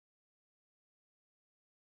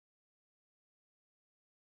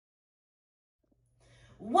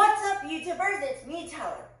What's up, YouTubers? It's me,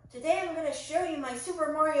 Tyler. Today I'm going to show you my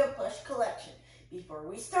Super Mario plush collection. Before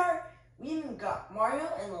we start, we even got Mario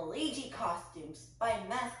and Luigi costumes by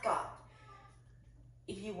Mascot.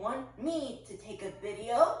 If you want me to take a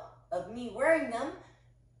video of me wearing them,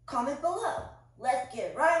 comment below. Let's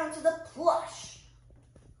get right onto the plush.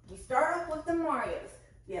 We start off with the Marios.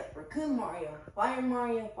 We have Raccoon Mario, Fire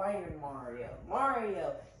Mario, Fire Mario,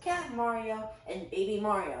 Mario, Cat Mario, and Baby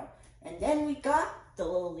Mario. And then we got the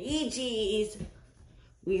Luigis.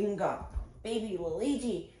 We even got Baby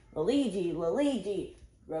Luigi, Luigi,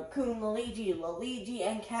 Raccoon Luigi,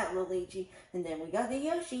 and Cat Luigi. And then we got the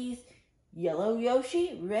Yoshis, Yellow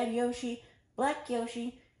Yoshi, Red Yoshi, Black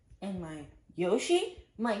Yoshi, and my Yoshi,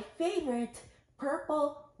 my favorite,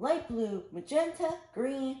 purple, light blue, magenta,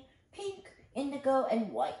 green, pink, indigo,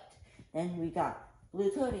 and white. Then we got Blue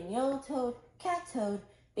Toad and Yellow Toad, Cat Toad,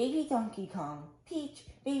 Baby Donkey Kong, Peach,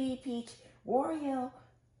 Baby Peach, Wario,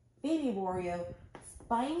 Baby Wario,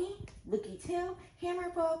 Spiny, Lucky 2, Hammer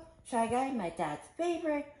Bob, Shy Guy, my dad's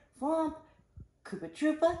favorite, Flomp, Koopa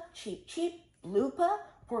Troopa, Cheep Cheep, Bloopa,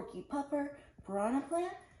 Porky Pupper, Piranha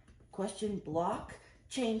Plant, Question Block,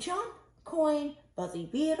 Chain Chomp, Coin, Buzzy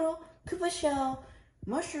Beetle, Koopa Shell,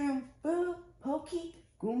 Mushroom, Boo, Pokey,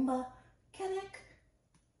 Goomba, Kennick,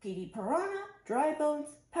 Petey Piranha, Dry Bones,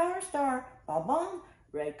 Power Star, Bob-omb,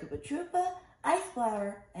 Red Koopa Troopa, Ice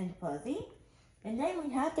Flower, and Fuzzy. And then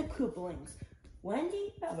we have the Koopalings,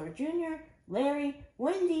 Wendy, Bowser Jr., Larry,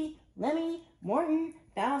 Wendy, Lemmy, Morton,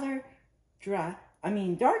 Bowser,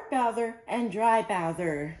 Dark Bowser, and Dry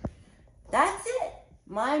Bowser. That's it,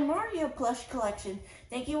 my Mario plush collection.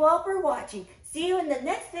 Thank you all for watching. See you in the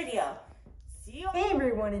next video. See you. Hey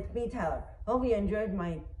everyone, it's me, Tyler. Hope you enjoyed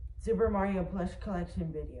my Super Mario plush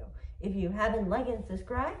collection video. If you haven't liked and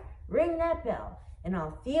subscribed, ring that bell, and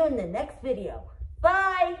I'll see you in the next video.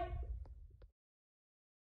 Bye!